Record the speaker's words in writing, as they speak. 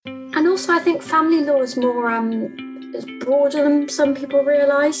also I think family law is more is broader than some people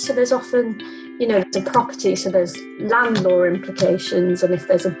realise. So there's often, there's a property, so there's land law implications, and if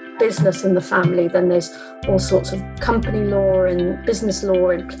there's a business in the family, then there's all sorts of company law and business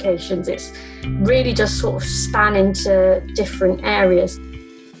law implications. It's really just sort of span into different areas.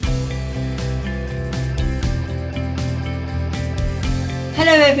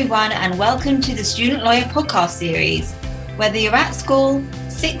 Hello everyone, and welcome to the Student Lawyer podcast series. Whether you're at school,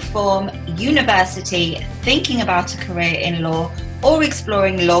 sixth form, university, thinking about a career in law, or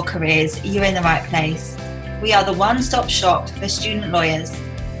exploring law careers, you're in the right place. We are the one-stop shop for student lawyers.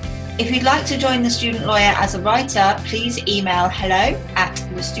 If you'd like to join the Student Lawyer as a writer, please email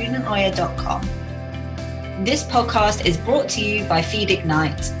hello@thestudentLawyer.com. This podcast is brought to you by Feed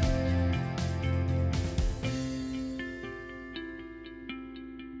Ignite.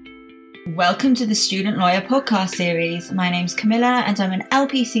 Welcome to the Student Lawyer podcast series. My name's Camilla and I'm an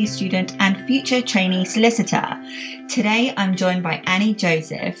LPC student and future trainee solicitor. Today I'm joined by Annie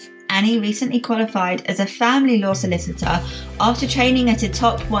Joseph. Annie recently qualified as a family law solicitor after training at a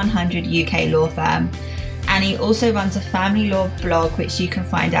top 100 UK law firm. Annie also runs a family law blog which you can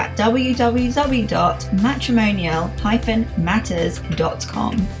find at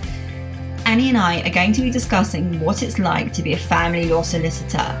www.matrimonial-matters.com. Annie and I are going to be discussing what it's like to be a family law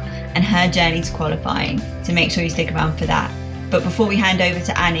solicitor and her journey to qualifying, so make sure you stick around for that. But before we hand over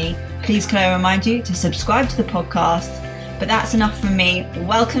to Annie, please can I remind you to subscribe to the podcast. But that's enough from me.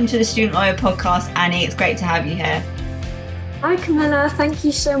 Welcome to the Student Lawyer podcast, Annie. It's great to have you here. Hi Camilla, thank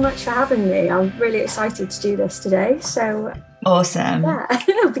you so much for having me. I'm really excited to do this today. So awesome. Yeah,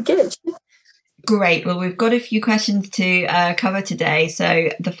 it'll be good. Great. Well, we've got a few questions to cover today.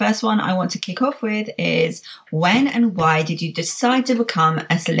 So the first one I want to kick off with is, when and why did you decide to become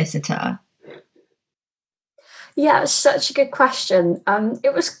a solicitor? Yeah, it's such a good question.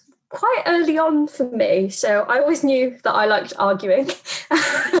 It was quite early on for me. So I always knew that I liked arguing.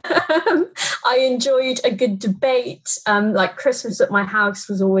 I enjoyed a good debate. Like Christmas at my house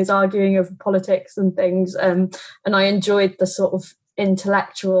was always arguing over politics and things. And I enjoyed the sort of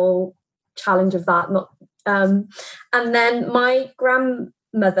intellectual challenge of that. And then my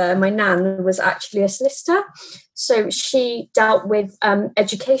grandmother, my nan, was actually a solicitor, so she dealt with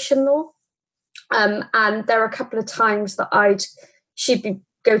education law, and there were a couple of times that she'd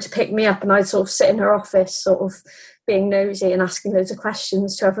go to pick me up and I'd sort of sit in her office sort of being nosy and asking loads of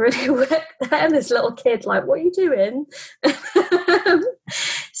questions to everyone who worked there, and this little kid like, what are you doing?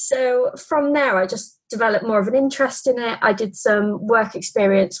 So from there I just developed more of an interest in it. I did some work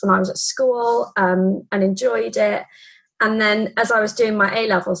experience when I was at school and enjoyed it. And then as I was doing my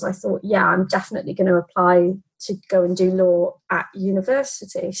A-levels, I thought, yeah, I'm definitely going to apply to go and do law at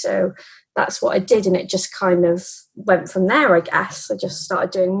university. So that's what I did, and it just kind of went from there, I guess. I just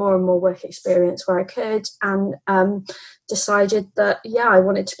started doing more and more work experience where I could, and decided that, yeah, I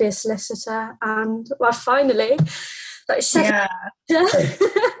wanted to be a solicitor. And well, finally, like, yeah.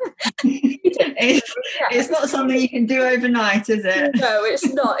 It's not something you can do overnight, is it? No, it's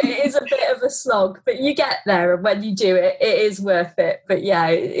not. It is a bit of a slog, but you get there, and when you do it, it is worth it. But yeah,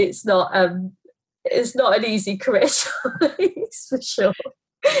 it's not an easy career choice for sure.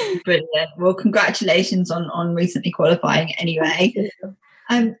 Brilliant. Well, congratulations on recently qualifying anyway.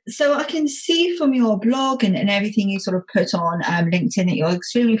 So I can see from your blog and everything you sort of put on LinkedIn that you're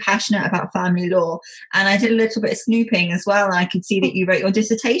extremely passionate about family law. And I did a little bit of snooping as well, and I could see that you wrote your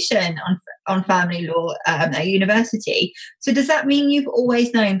dissertation on family law at university. So does that mean you've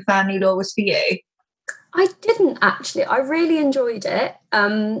always known family law was for you? I didn't actually. I really enjoyed it.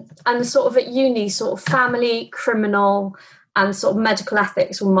 And sort of at uni, sort of family, criminal, and sort of medical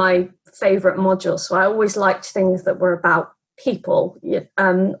ethics were my favourite modules. So I always liked things that were about people.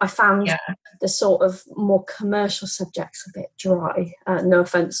 I found the sort of more commercial subjects a bit dry. No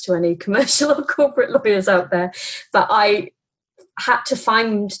offence to any commercial or corporate lawyers out there, but I had to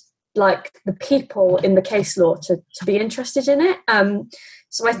find like the people in the case law to be interested in it.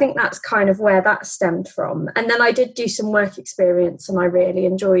 So I think that's kind of where that stemmed from. And then I did do some work experience and I really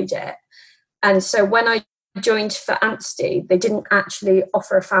enjoyed it. And so when I joined for Anstey, they didn't actually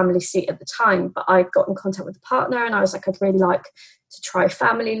offer a family seat at the time, but I got in contact with the partner and I was like, I'd really like to try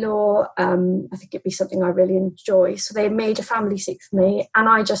family law. I think it'd be something I really enjoy. So they made a family seat for me and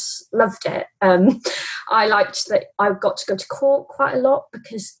I just loved it. I liked that I got to go to court quite a lot,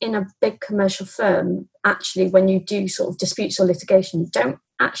 because in a big commercial firm, actually, when you do sort of disputes or litigation, you don't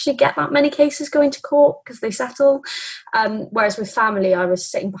actually get that many cases going to court because they settle. Whereas with family, I was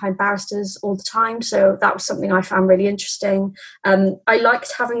sitting behind barristers all the time. So that was something I found really interesting. I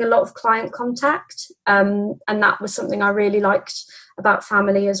liked having a lot of client contact. And that was something I really liked about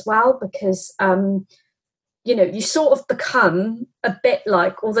family as well, because you sort of become a bit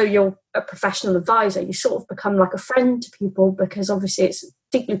like, although you're a professional advisor, you sort of become like a friend to people, because obviously it's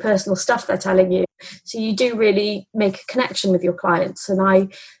deeply personal stuff they're telling you. So you do really make a connection with your clients. And I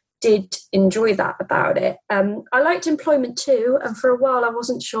did enjoy that about it. I liked employment too. And for a while, I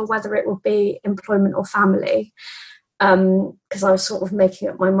wasn't sure whether it would be employment or family. Because I was sort of making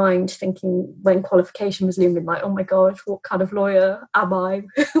up my mind, thinking when qualification was looming, like, oh my God, what kind of lawyer am I?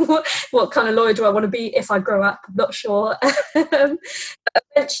 what kind of lawyer do I want to be if I grow up? I'm not sure.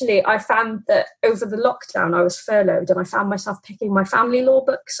 Eventually, I found that over the lockdown, I was furloughed and I found myself picking my family law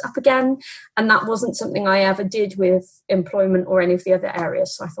books up again. And that wasn't something I ever did with employment or any of the other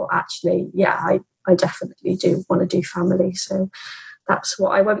areas. So I thought, actually, yeah, I definitely do want to do family. So that's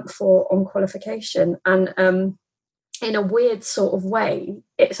what I went for on qualification. And in a weird sort of way,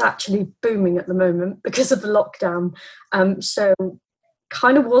 it's actually booming at the moment because of the lockdown. So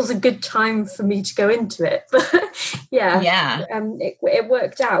kind of was a good time for me to go into it. But it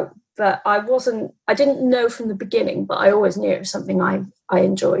worked out. But I didn't know from the beginning, but I always knew it was something I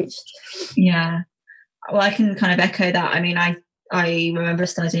enjoyed. Yeah. Well, I can kind of echo that. I mean, I remember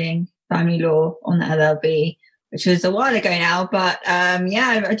studying family law on the LLB, which was a while ago now, but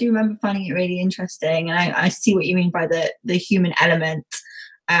I do remember finding it really interesting, and I see what you mean by the human element.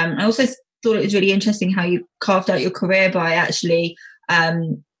 I also thought it was really interesting how you carved out your career by actually,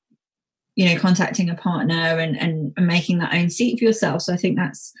 contacting a partner and making that own seat for yourself. So I think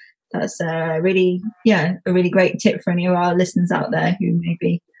that's a really great tip for any of our listeners out there who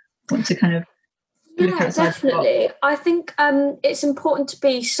maybe want to kind of look outside. Definitely. I think it's important to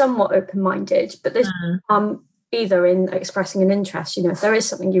be somewhat open-minded, but there's either in expressing an interest, if there is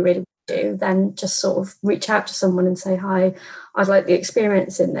something you really want to do, then just sort of reach out to someone and say, hi, I'd like the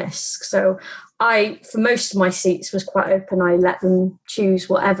experience in this. So for most of my seats, was quite open. I let them choose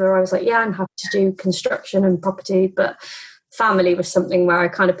whatever. I was like, yeah, I'm happy to do construction and property, but family was something where I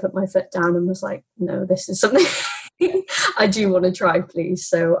kind of put my foot down and was like, no, this is something I do want to try, please.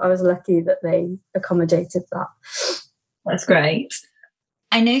 So I was lucky that they accommodated that. That's great.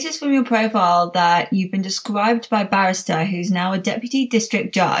 I noticed from your profile that you've been described by a barrister who's now a deputy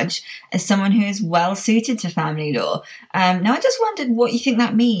district judge as someone who is well suited to family law. Now, I just wondered what you think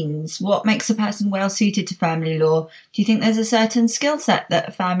that means. What makes a person well suited to family law? Do you think there's a certain skill set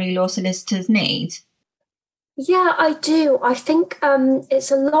that family law solicitors need? Yeah, I do. I think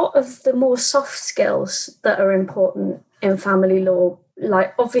it's a lot of the more soft skills that are important in family law.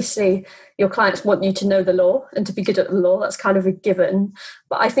 Like, obviously, your clients want you to know the law and to be good at the law. That's kind of a given.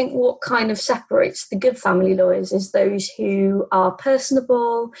 But I think what kind of separates the good family lawyers is those who are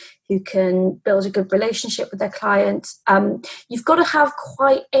personable, who can build a good relationship with their clients. You've got to have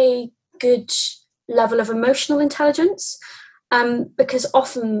quite a good level of emotional intelligence, because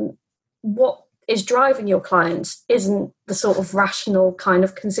often what is driving your clients isn't the sort of rational kind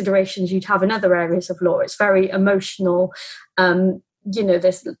of considerations you'd have in other areas of law. It's very emotional. And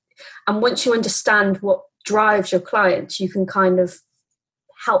once you understand what drives your clients, you can kind of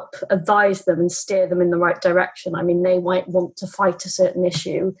help advise them and steer them in the right direction. I mean, they might want to fight a certain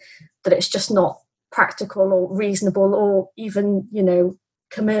issue, but it's just not practical or reasonable or even,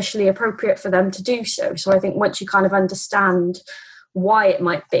 commercially appropriate for them to do so. So I think once you kind of understand why it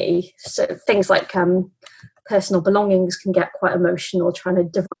might be, so things like personal belongings can get quite emotional, trying to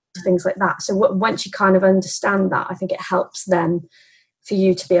divide things like that. So once you kind of understand that, I think it helps then for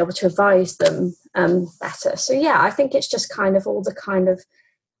you to be able to advise them better. So yeah, I think it's just kind of all the kind of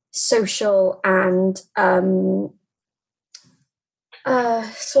social and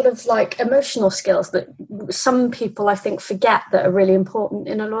sort of like emotional skills that some people I think forget that are really important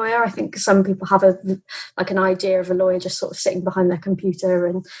in a lawyer. I think some people have an idea of a lawyer just sort of sitting behind their computer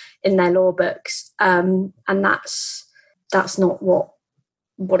and in their law books, and that's not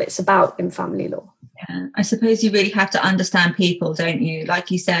what it's about in family law. Yeah, I suppose you really have to understand people, don't you?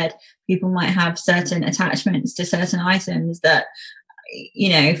 Like you said, people might have certain attachments to certain items that,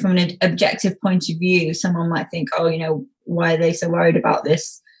 from an objective point of view, someone might think, why are they so worried about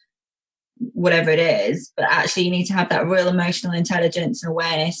this, whatever it is. But actually, you need to have that real emotional intelligence and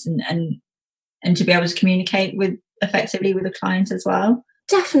awareness and to be able to communicate effectively with the client as well.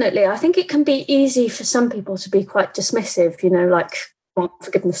 Definitely. I think it can be easy for some people to be quite dismissive, like well,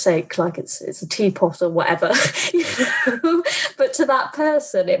 for goodness sake, like it's a teapot or whatever. You know? But to that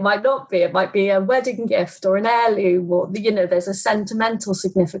person, it might not be. It might be a wedding gift or an heirloom, or, you know, there's a sentimental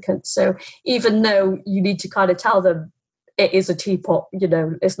significance. So even though you need to kind of tell them it is a teapot, you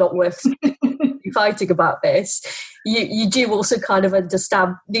know, it's not worth fighting about this, you do also kind of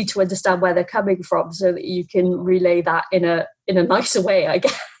need to understand where they're coming from, so that you can relay that in a nicer way, I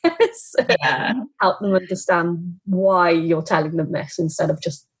guess. Yeah. Help them understand why you're telling them this instead of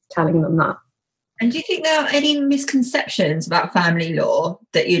just telling them that. And do you think there are any misconceptions about family law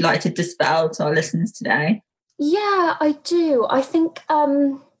that you'd like to dispel to our listeners today? Yeah, I do. I think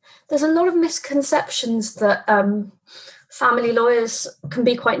there's a lot of misconceptions that family lawyers can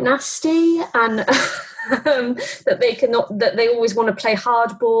be quite nasty, and that they always want to play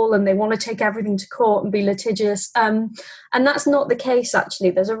hardball and they want to take everything to court and be litigious. And that's not the case,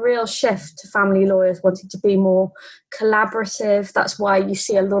 actually. There's a real shift to family lawyers wanting to be more collaborative. That's why you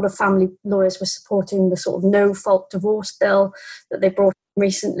see a lot of family lawyers were supporting the sort of no-fault divorce bill that they brought in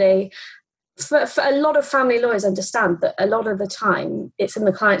recently. For a lot of family lawyers understand that a lot of the time it's in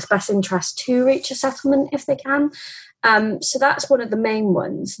the client's best interest to reach a settlement if they can. So that's one of the main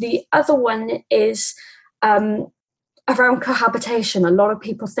ones. The other one is around cohabitation. A lot of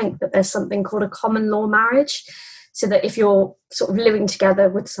people think that there's something called a common law marriage, so that if you're sort of living together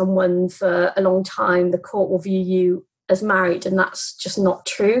with someone for a long time, the court will view you as married, and that's just not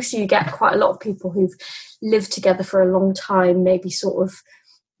true. So you get quite a lot of people who've lived together for a long time, maybe sort of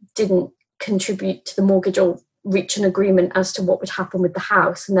didn't contribute to the mortgage or reach an agreement as to what would happen with the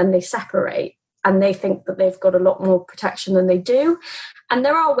house, and then they separate. And they think that they've got a lot more protection than they do. And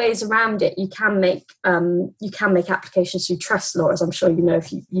there are ways around it. You can make applications through trust law, as I'm sure you know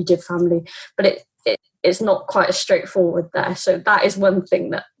if you did family, but it's not quite as straightforward there. So that is one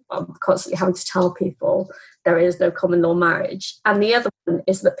thing that I'm constantly having to tell people: there is no common law marriage. And the other one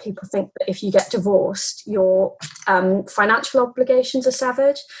is that people think that if you get divorced, your financial obligations are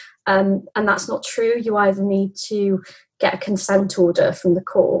severed. And that's not true. You either need to get a consent order from the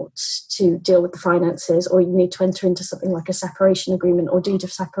courts to deal with the finances, or you need to enter into something like a separation agreement or deed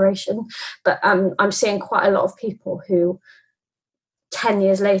of separation. But I'm seeing quite a lot of people who 10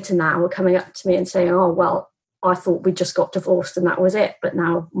 years later now are coming up to me and saying, oh, well, I thought we just got divorced and that was it, but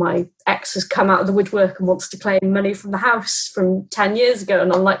now my ex has come out of the woodwork and wants to claim money from the house from 10 years ago.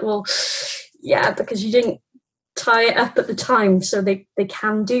 And I'm like, well, yeah, because you didn't tie it up at the time, so they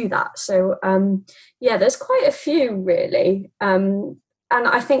can do that. So yeah, there's quite a few really, and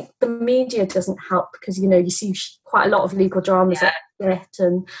I think the media doesn't help, because you see quite a lot of legal dramas at it,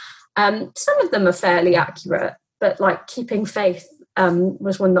 and some of them are fairly accurate, but like Keeping Faith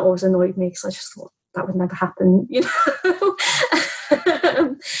was one that always annoyed me, because I just thought that would never happen,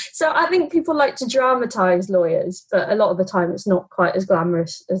 So I think people like to dramatize lawyers, but a lot of the time it's not quite as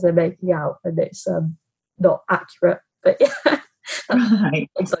glamorous as they're making out, and it's not accurate. But yeah, right.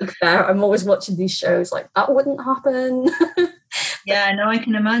 It's unfair. I'm always watching these shows like, that wouldn't happen. Yeah, no, I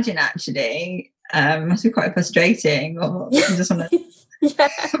can imagine actually. Must be quite frustrating. Or you just want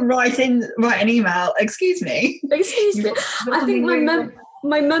to write an email. Excuse me. I think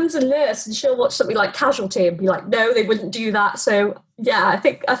my mum's a nurse, and she'll watch something like Casualty and be like, no, they wouldn't do that. So yeah, I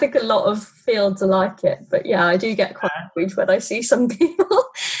think a lot of fields are like it. But yeah, I do get quite annoyed when I see some people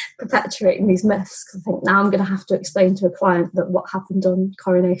perpetuating these myths, because I think now I'm going to have to explain to a client that what happened on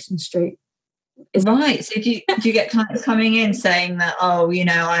Coronation Street is right. So do you get clients coming in saying that, oh,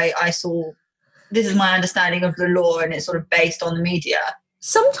 I saw, this is my understanding of the law and it's sort of based on the media?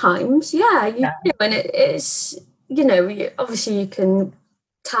 Sometimes, yeah, you do, and it is, obviously you can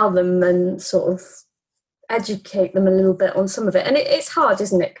tell them and sort of educate them a little bit on some of it, and it's hard,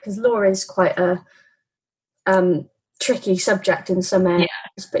 isn't it, because law is quite a tricky subject in some areas.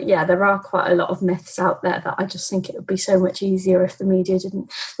 But yeah, there are quite a lot of myths out there that I just think it would be so much easier if the media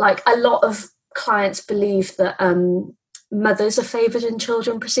didn't. Like, a lot of clients believe that mothers are favoured in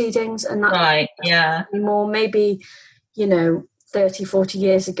children proceedings, and that's right, yeah, anymore. Maybe 30, 40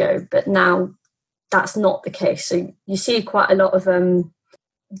 years ago, but now that's not the case. So you see quite a lot of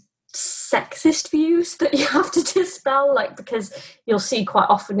sexist views that you have to dispel, like, because you'll see quite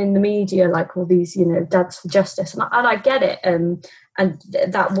often in the media like all these dads for justice, and I get it, and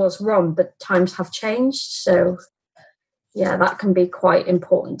that was wrong, but times have changed. So yeah, that can be quite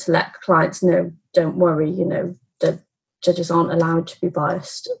important to let clients know, don't worry, the judges aren't allowed to be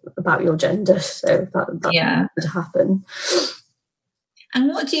biased about your gender, so that yeah could happen. And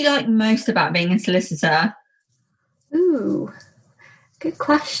what do you like most about being a solicitor? Ooh, good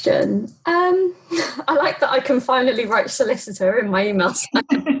question. I like that I can finally write solicitor in my emails.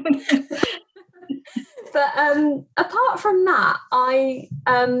 But apart from that, I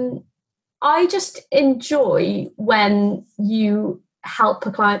just enjoy when you help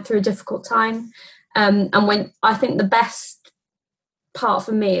a client through a difficult time. And when I think the best part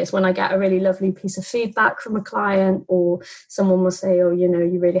for me is when I get a really lovely piece of feedback from a client, or someone will say, oh,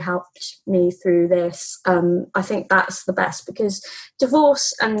 you really helped me through this. I think that's the best, because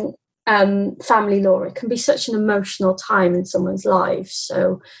divorce and family law, it can be such an emotional time in someone's life.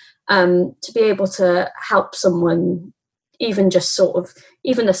 So to be able to help someone, even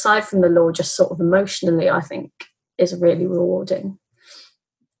aside from the law, just sort of emotionally, I think is really rewarding.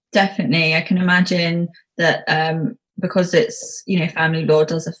 Definitely. I can imagine that because it's, family law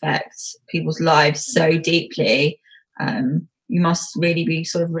does affect people's lives so deeply, you must really be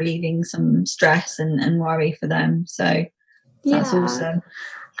sort of relieving some stress and worry for them. So that's awesome.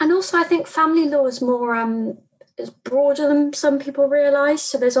 And also I think family law is more is broader than some people realise.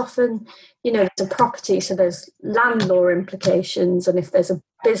 So there's often, there's a property, so there's land law implications, and if there's a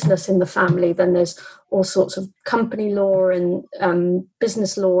business in the family, then there's all sorts of company law and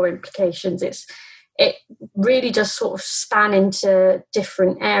business law implications. It really does sort of span into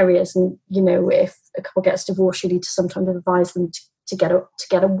different areas, and if a couple gets divorced, you need to sometimes advise them to get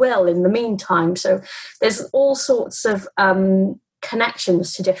a will in the meantime. So there's all sorts of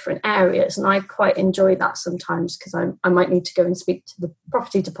connections to different areas, and I quite enjoy that sometimes, because I might need to go and speak to the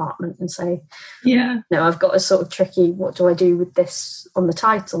property department and say, I've got a sort of tricky, what do I do with this on the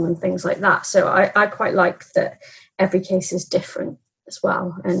title and things like that. So I quite like that every case is different as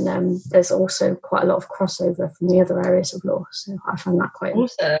well, and there's also quite a lot of crossover from the other areas of law, so I find that quite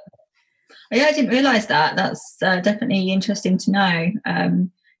awesome. Yeah, I didn't realise that. That's definitely interesting to know.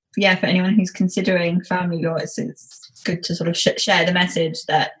 For anyone who's considering family law, it's good to sort of share the message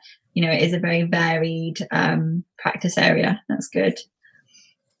that it is a very varied practice area. That's good.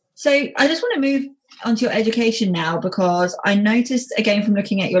 So I just want to move onto your education now, because I noticed again from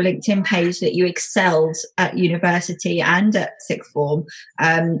looking at your LinkedIn page that you excelled at university and at sixth form.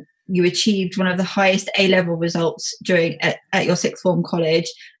 You achieved one of the highest A-level results at your sixth form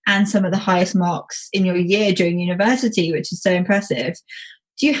college, and some of the highest marks in your year during university, which is so impressive.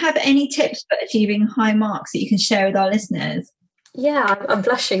 Do you have any tips for achieving high marks that you can share with our listeners? Yeah, I'm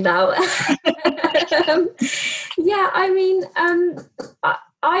blushing now. What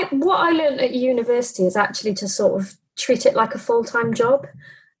I learned at university is actually to sort of treat it like a full-time job,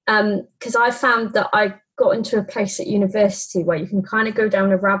 because I found that I got into a place at university where you can kind of go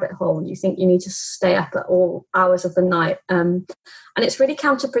down a rabbit hole and you think you need to stay up at all hours of the night, and it's really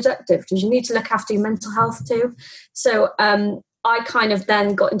counterproductive, because you need to look after your mental health too. So I kind of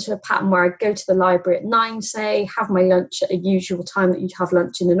then got into a pattern where I'd go to the library at 9, say, have my lunch at a usual time that you'd have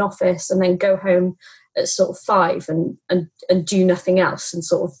lunch in an office, and then go home at sort of 5 and do nothing else, and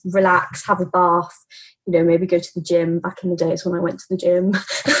sort of relax, have a bath, maybe go to the gym. Back in the days when I went to the gym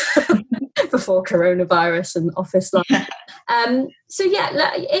before coronavirus and office life.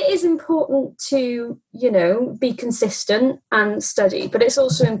 It is important to, be consistent and study, but it's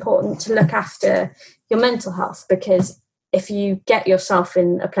also important to look after your mental health, because if you get yourself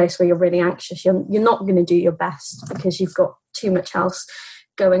in a place where you're really anxious, you're not going to do your best, because you've got too much else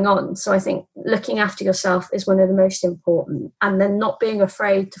going on. So I think looking after yourself is one of the most important, and then not being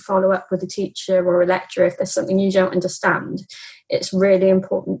afraid to follow up with a teacher or a lecturer if there's something you don't understand. It's really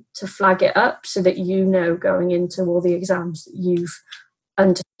important to flag it up, so that going into all the exams that you've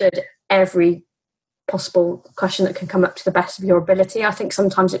understood every possible question that can come up to the best of your ability. I think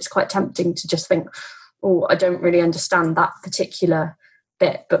sometimes it's quite tempting to just think, oh, I don't really understand that particular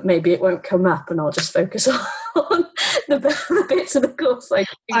bit, but maybe it won't come up, and I'll just focus on the bits of the course.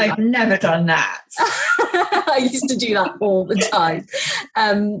 I've never done that. I used to do that all the time.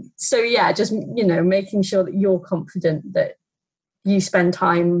 Just making sure that you're confident that you spend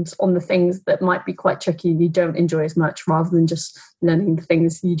time on the things that might be quite tricky, you don't enjoy as much, rather than just learning the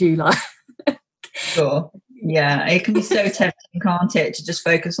things you do like. Sure. Yeah, it can be so tempting, can't it, to just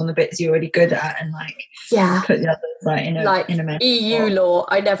focus on the bits you're already good at and put the others in a EU law.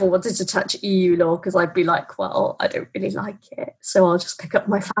 I never wanted to touch EU law, because I'd be like, well, I don't really like it, so I'll just pick up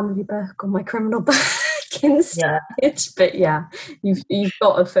my family book or my criminal book instead. Yeah. But you've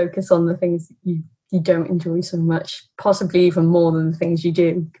got to focus on the things that you don't enjoy so much, possibly even more than the things you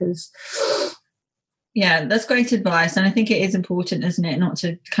do, because yeah, that's great advice. And I think it is important, isn't it, not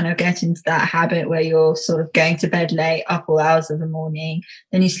to kind of get into that habit where you're sort of going to bed late, up all hours of the morning,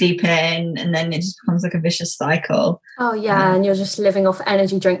 then you sleep in, and then it just becomes like a vicious cycle. Oh yeah, and you're just living off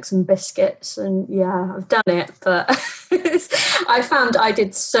energy drinks and biscuits, and I've done it, but I found I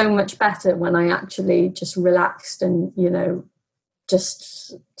did so much better when I actually just relaxed and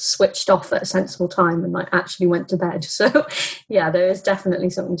just switched off at a sensible time and like actually went to bed. So yeah, there is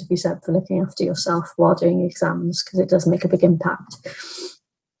definitely something to be said for looking after yourself while doing exams, because it does make a big impact.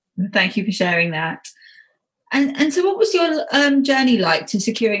 Thank you for sharing that. And so what was your journey like to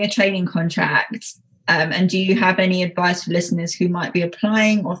securing a training contract? And do you have any advice for listeners who might be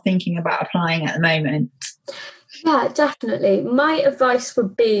applying or thinking about applying at the moment? Yeah, definitely. My advice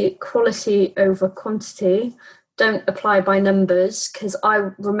would be quality over quantity. Don't apply by numbers, because I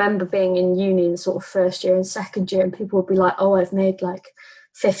remember being in uni in sort of first year and second year, and people would be like, oh, I've made like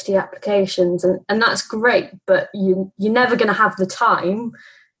 50 applications, and that's great, but you're never going to have the time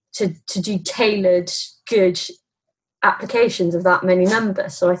to do tailored, good applications of that many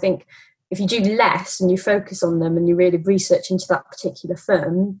numbers. So I think if you do less and you focus on them and you really research into that particular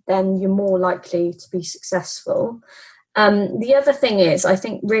firm, then you're more likely to be successful. The other thing is, I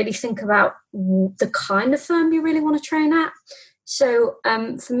think, really think about the kind of firm you really want to train at. So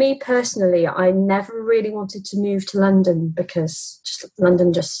for me personally, I never really wanted to move to London because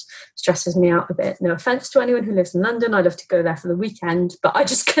London just stresses me out a bit. No offence to anyone who lives in London. I'd love to go there for the weekend, but I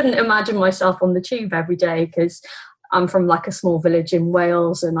just couldn't imagine myself on the tube every day, because I'm from like a small village in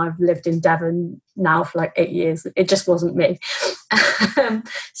Wales and I've lived in Devon now for like 8 years. It just wasn't me.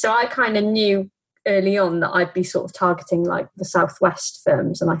 So I kind of knew early on that I'd be sort of targeting like the Southwest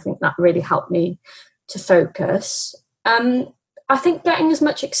firms, and I think that really helped me to focus. I think getting as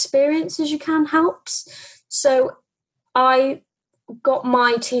much experience as you can helps. So I got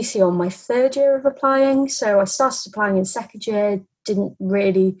my TC on my third year of applying. So I started applying in second year, didn't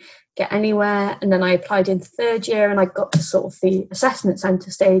really get anywhere, and then I applied in third year and I got to sort of the assessment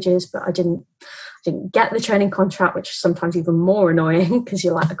centre stages, but I didn't get the training contract, which is sometimes even more annoying, because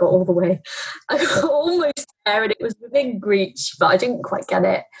you're like, I got almost there and it was within reach, but I didn't quite get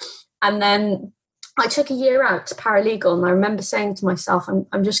it. And then I took a year out to paralegal, and I remember saying to myself,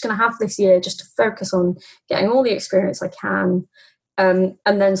 I'm just going to have this year just to focus on getting all the experience I can. And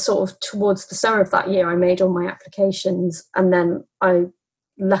then sort of towards the summer of that year, I made all my applications, and then I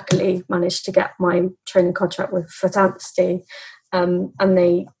luckily managed to get my training contract with Fraternity, and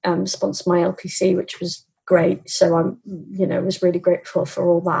they sponsored my LPC, which was great. So I'm, was really grateful for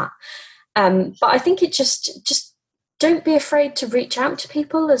all that. But I think it just don't be afraid to reach out to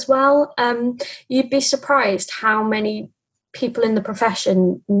people as well. You'd be surprised how many people in the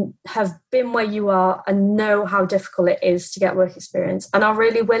profession have been where you are and know how difficult it is to get work experience, and are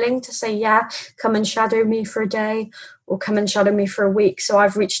really willing to say, yeah, come and shadow me for a day or come and shadow me for a week. So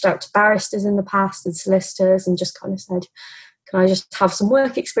I've reached out to barristers in the past and solicitors and just kind of said, can I just have some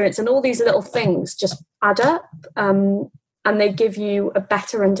work experience? And all these little things just add up, and they give you a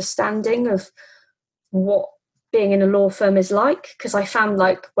better understanding of what being in a law firm is like. Because I found,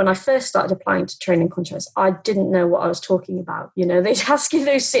 like, when I first started applying to training contracts, I didn't know what I was talking about. They'd ask you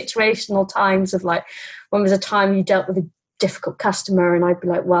those situational times of like, when was a time you dealt with a difficult customer? And I'd be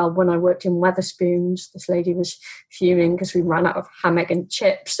like, well, when I worked in Wetherspoons, this lady was fuming because we ran out of ham, egg and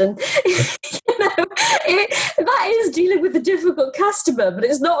chips. And that is dealing with a difficult customer, but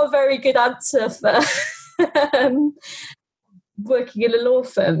it's not a very good answer for working in a law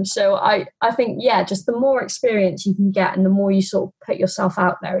firm. So I think, yeah, just the more experience you can get and the more you sort of put yourself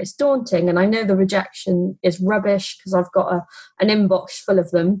out there, it's daunting. And I know the rejection is rubbish, because I've got an inbox full of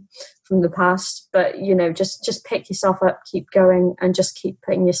them from the past, but just pick yourself up, keep going, and just keep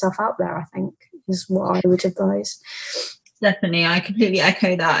putting yourself out there, I think, is what I would advise. Definitely, I completely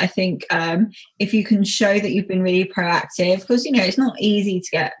echo that. I think if you can show that you've been really proactive, because it's not easy to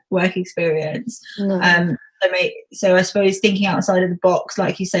get work experience. No. So I suppose thinking outside of the box,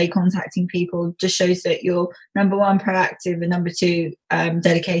 like you say, contacting people just shows that you're, number one, proactive, and number two,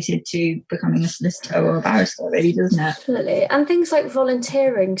 dedicated to becoming a solicitor or a barrister, really, doesn't it? Absolutely. And things like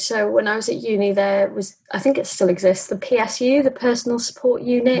volunteering. So when I was at uni, there was, I think it still exists, the PSU, the Personal Support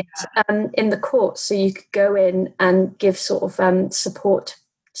Unit, in the courts. So you could go in and give sort of support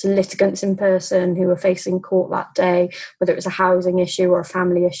to litigants in person who were facing court that day, whether it was a housing issue or a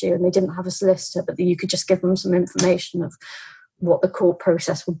family issue, and they didn't have a solicitor, but you could just give them some information of what the court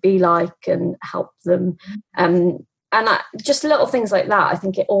process would be like and help them. Just little things like that, I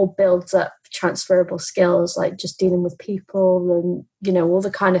think it all builds up transferable skills, like just dealing with people and, all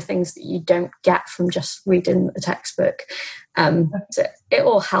the kind of things that you don't get from just reading a textbook. So it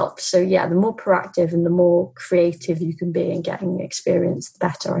all helps. So, yeah, the more proactive and the more creative you can be in getting experience, the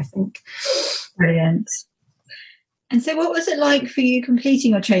better, I think. Brilliant. And so what was it like for you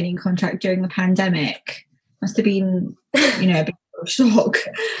completing your training contract during the pandemic? Must have been, a big of shock.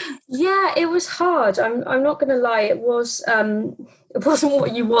 Yeah, it was hard. I'm not going to lie. It wasn't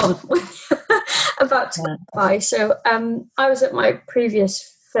what you want about to qualify. So I was at my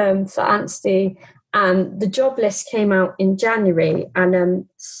previous firm for Anstey, and the job list came out in January, and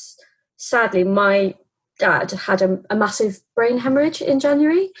sadly, my dad had a massive brain hemorrhage in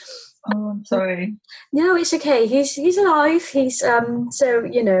January. Oh, I'm sorry. No, it's okay. He's alive. He's so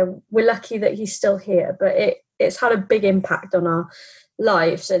we're lucky that he's still here, but it's had a big impact on our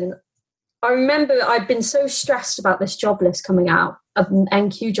lives. And I remember I'd been so stressed about this job list coming out of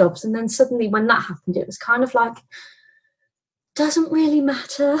NQ jobs, and then suddenly when that happened, it was kind of like, doesn't really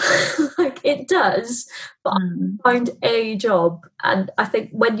matter. Like, it does, but I find a job. And I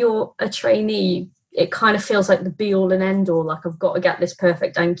think when you're a trainee, it kind of feels like the be all and end all, like I've got to get this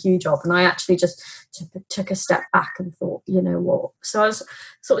perfect NQ job. And I actually just took a step back and thought, you know what? So I was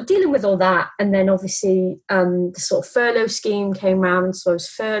sort of dealing with all that. And then obviously the sort of furlough scheme came round. So I was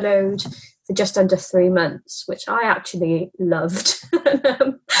furloughed for just under 3 months, which I actually loved.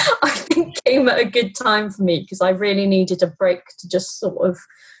 And, I think came at a good time for me, because I really needed a break to just sort of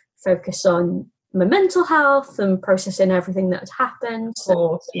focus on my mental health and processing everything that had happened. Of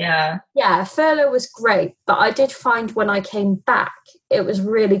course, yeah. Yeah, furlough was great, but I did find when I came back, it was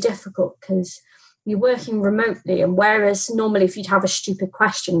really difficult because you're working remotely, and whereas normally if you'd have a stupid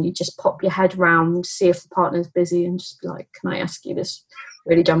question, you just pop your head round, see if the partner's busy and just be like, can I ask you this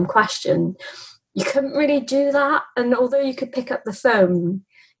really dumb question? You couldn't really do that. And although you could pick up the phone,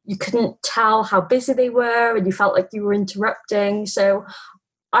 you couldn't tell how busy they were, and you felt like you were interrupting. So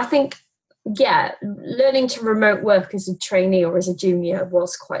I think, yeah, learning to remote work as a trainee or as a junior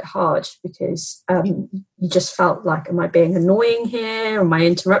was quite hard, because you just felt like, am I being annoying here? Am I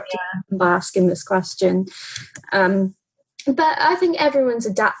interrupting by asking this question? But I think everyone's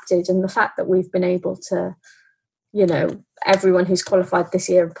adapted, and the fact that we've been able to, everyone who's qualified this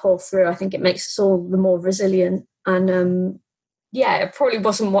year pull through, I think it makes us all the more resilient. And it probably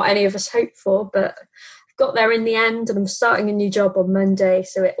wasn't what any of us hoped for, but got there in the end, and I'm starting a new job on Monday,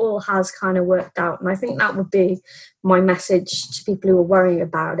 so it all has kind of worked out. And I think that would be my message to people who are worrying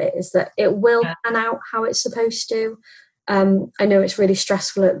about it, is that it will pan out how it's supposed to. I know it's really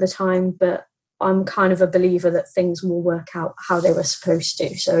stressful at the time, but I'm kind of a believer that things will work out how they were supposed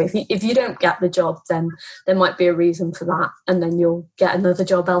to. So if you don't get the job, then there might be a reason for that, and then you'll get another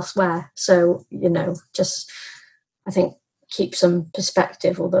job elsewhere. So, just, I think, keep some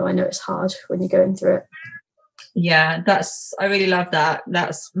perspective, although I know it's hard when you're going through it. Yeah, I really love that.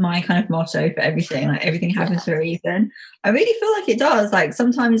 That's my kind of motto for everything. Like, everything happens for a reason. I really feel like it does. Like,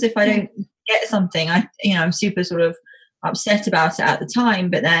 sometimes if I don't get something, I'm super sort of upset about it at the time,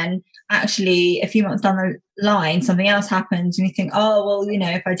 but then actually a few months down the line, something else happens, and you think, oh well,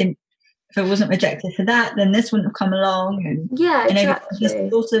 if I wasn't rejected for that, then this wouldn't have come along. And exactly. Just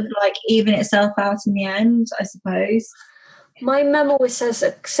sort of like even itself out in the end, I suppose. My mum always says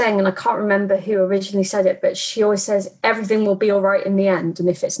a saying, and I can't remember who originally said it, but she always says everything will be all right in the end, and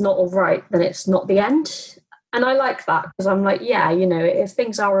if it's not all right, then it's not the end. And I like that, because I'm like, if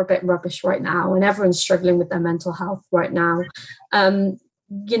things are a bit rubbish right now and everyone's struggling with their mental health right now,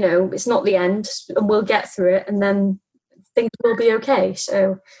 it's not the end, and we'll get through it, and then things will be okay.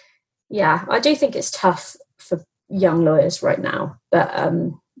 So yeah, I do think it's tough for young lawyers right now, but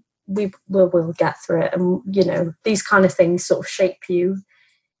we'll get through it. And these kind of things sort of shape you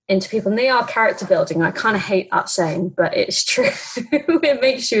into people, and they are character building. I kind of hate that saying, but it's true. It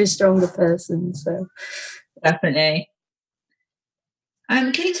makes you a stronger person. So definitely.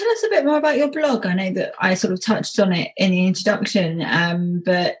 Can you tell us a bit more about your blog? I know that I sort of touched on it in the introduction,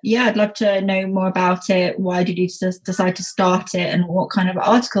 but yeah, I'd love to know more about it. Why did you decide to start it, and what kind of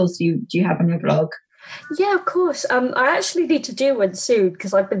articles do you have on your blog? Yeah, of course. I actually need to do one soon,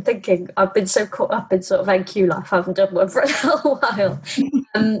 because I've been so caught up in sort of NQ life, I haven't done one for a little while.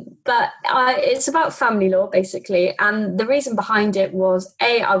 But it's about family law, basically. And the reason behind it was,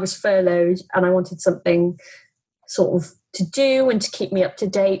 A, I was furloughed and I wanted something sort of to do and to keep me up to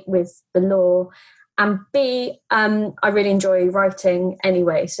date with the law. And B, I really enjoy writing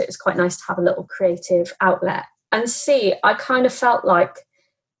anyway, so it's quite nice to have a little creative outlet. And C, I kind of felt like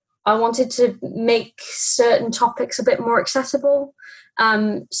I wanted to make certain topics a bit more accessible.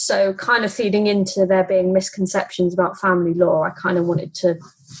 So kind of feeding into there being misconceptions about family law, I kind of wanted to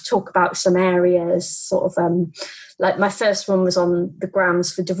talk about some areas, sort of like my first one was on the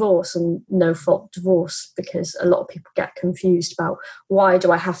grounds for divorce and no-fault divorce, because a lot of people get confused about, why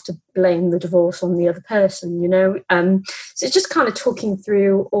do I have to blame the divorce on the other person, So it's just kind of talking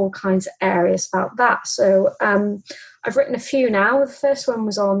through all kinds of areas about that. So I've written a few now. The first one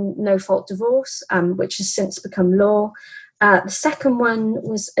was on no-fault divorce, which has since become law. The second one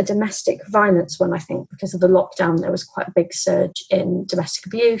was a domestic violence one, I think, because of the lockdown. There was quite a big surge in domestic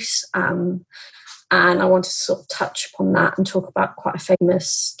abuse. And I wanted to sort of touch upon that and talk about quite a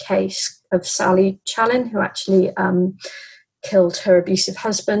famous case of Sally Challen, who actually killed her abusive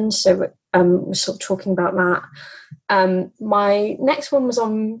husband. So we're sort of talking about that. My next one was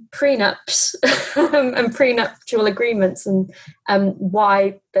on prenups and prenuptial agreements, and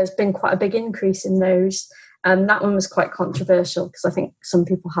why there's been quite a big increase in those. That one was quite controversial because I think some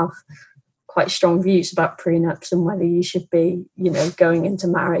people have quite strong views about prenups and whether you should be, going into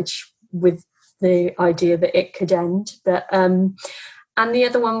marriage with the idea that it could end. But and the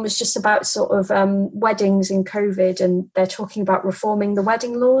other one was just about sort of weddings in COVID, and they're talking about reforming the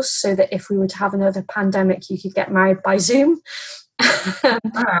wedding laws so that if we were to have another pandemic, you could get married by Zoom.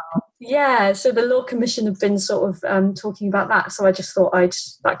 Wow. Yeah, so the Law Commission have been sort of talking about that. So I just thought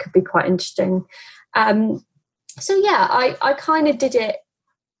that could be quite interesting. So yeah, I kind of did it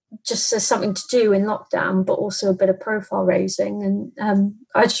just as something to do in lockdown, but also a bit of profile raising, and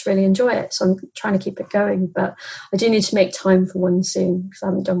I just really enjoy it. So I'm trying to keep it going, but I do need to make time for one soon because I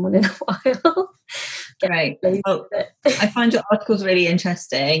haven't done one in a while. Great. Well, I find your articles really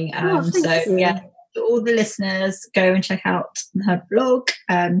interesting. Thank you. Yeah, to all the listeners, go and check out her blog.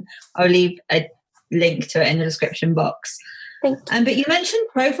 I'll leave a link to it in the description box. Thank you. But you mentioned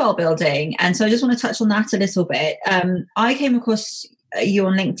profile building, and so I just want to touch on that a little bit. I came across you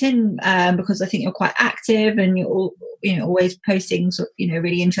on LinkedIn because I think you're quite active and you're always posting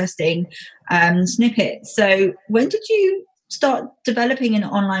really interesting snippets. So when did you start developing an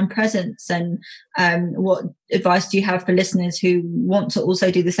online presence, and what advice do you have for listeners who want to also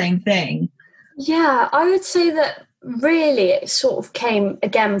do the same thing? Yeah, I would say that really it sort of came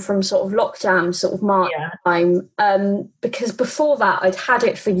again from sort of lockdown, sort of March time, because before that I'd had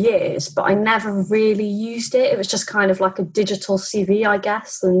it for years, but I never really used it. It was just kind of like a digital CV, I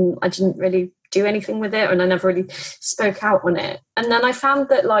guess, and I didn't really do anything with it, and I never really spoke out on it. And then I found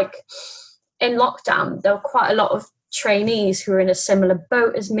that, like, in lockdown, there were quite a lot of trainees who were in a similar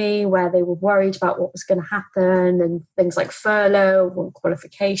boat as me, where they were worried about what was going to happen and things like furlough and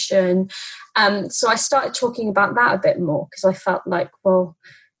qualification. So I started talking about that a bit more because I felt like, well,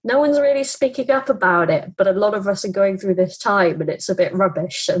 no one's really speaking up about it, but a lot of us are going through this time and it's a bit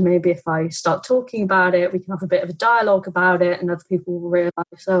rubbish. So maybe if I start talking about it, we can have a bit of a dialogue about it, and other people will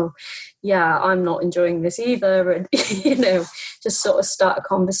realise, oh, yeah, I'm not enjoying this either. And, just sort of start a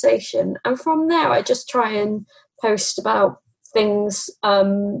conversation. And from there, I just try and post about things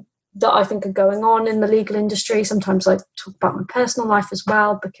that I think are going on in the legal industry. Sometimes I talk about my personal life as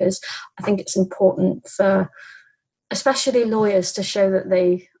well, because I think it's important for especially lawyers to show that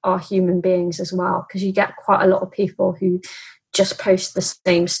they are human beings as well, because you get quite a lot of people who just post the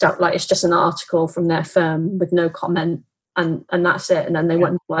same stuff, like it's just an article from their firm with no comment, and that's it, and then they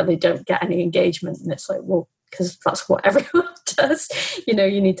wonder why they don't get any engagement. And it's like, well, because that's what everyone does. You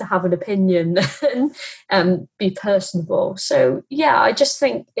need to have an opinion and be personable. So yeah, I just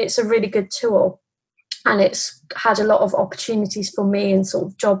think it's a really good tool, and it's had a lot of opportunities for me, and sort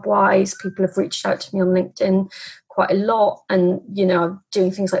of job wise, people have reached out to me on LinkedIn quite a lot, and I'm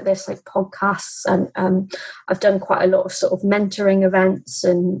doing things like this, like podcasts, and I've done quite a lot of sort of mentoring events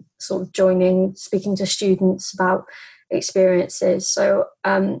and sort of speaking to students about experiences. So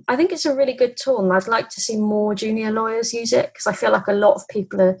I think it's a really good tool, and I'd like to see more junior lawyers use it, because I feel like a lot of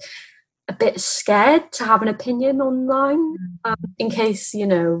people are a bit scared to have an opinion online, in case,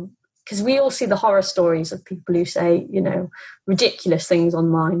 because we all see the horror stories of people who say, ridiculous things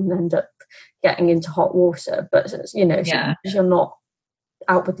online and end up getting into hot water. But, you're not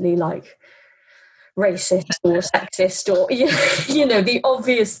outwardly like racist or sexist or the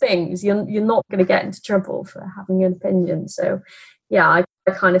obvious things, you're not going to get into trouble for having an opinion. So yeah,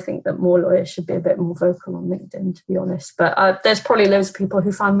 I kind of think that more lawyers should be a bit more vocal on LinkedIn, to be honest. But there's probably loads of people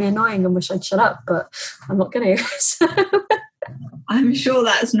who find me annoying and wish I'd shut up, but I'm not going to. So. I'm sure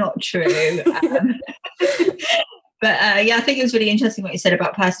that's not true. But I think it was really interesting what you said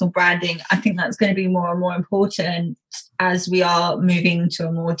about personal branding. I think that's going to be more and more important as we are moving to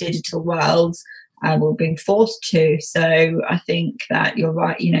a more digital world, and we're being forced to. So I think that you're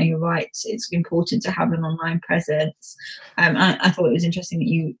right. You're right. It's important to have an online presence. I thought it was interesting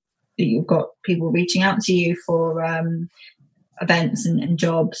that you've got people reaching out to you for events and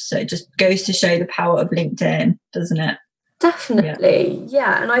jobs. So it just goes to show the power of LinkedIn, doesn't it? Definitely,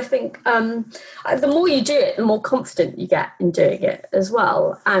 yeah. And I think the more you do it, the more confident you get in doing it as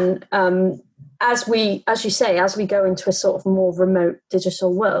well. And as you say, as we go into a sort of more remote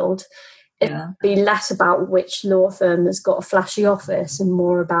digital world, it'll be less about which law firm has got a flashy office and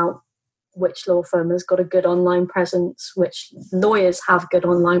more about which law firm has got a good online presence, which lawyers have good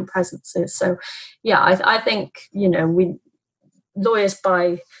online presences. So yeah, I think, lawyers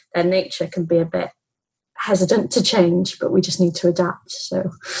by their nature can be a bit hesitant to change, but we just need to adapt.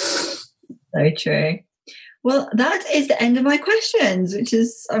 So true. Well, that is the end of my questions, which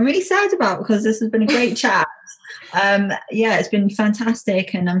is I'm really sad about, because this has been a great chat. It's been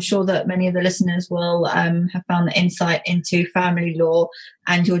fantastic, and I'm sure that many of the listeners will have found the insight into family law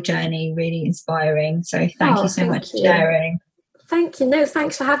and your journey really inspiring. So thank you so much for sharing. Thank you. No,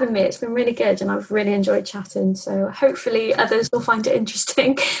 thanks for having me. It's been really good, and I've really enjoyed chatting. So hopefully others will find it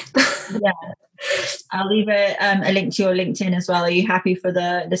interesting. Yeah. I'll leave a link to your LinkedIn as well. Are you happy for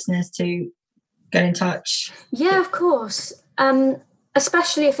the listeners to get in touch? Yeah, of course.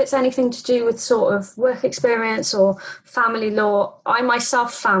 Especially if it's anything to do with sort of work experience or family law. I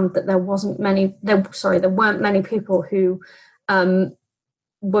myself found that there weren't many people who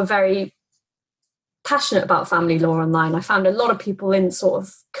were very passionate about family law online. I found a lot of people in sort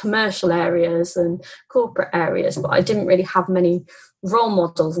of commercial areas and corporate areas, but I didn't really have many role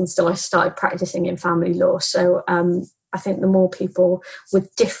models until I started practicing in family law. So I think the more people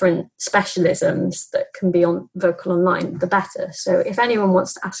with different specialisms that can be vocal online, the better. So if anyone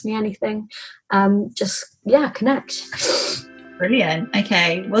wants to ask me anything, connect. Brilliant.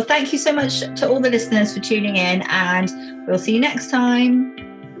 Okay. Well, thank you so much to all the listeners for tuning in, and we'll see you next time.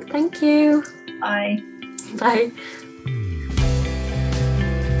 Thank you. Bye. Bye.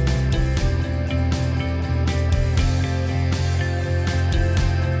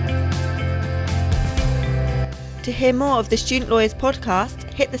 To hear more of the Student Lawyers podcast,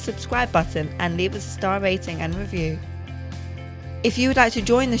 hit the subscribe button and leave us a star rating and review. If you would like to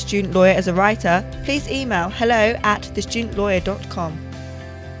join the Student Lawyer as a writer, please email hello@thestudentlawyer.com.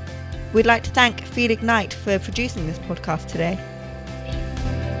 We'd like to thank Felix Knight for producing this podcast today.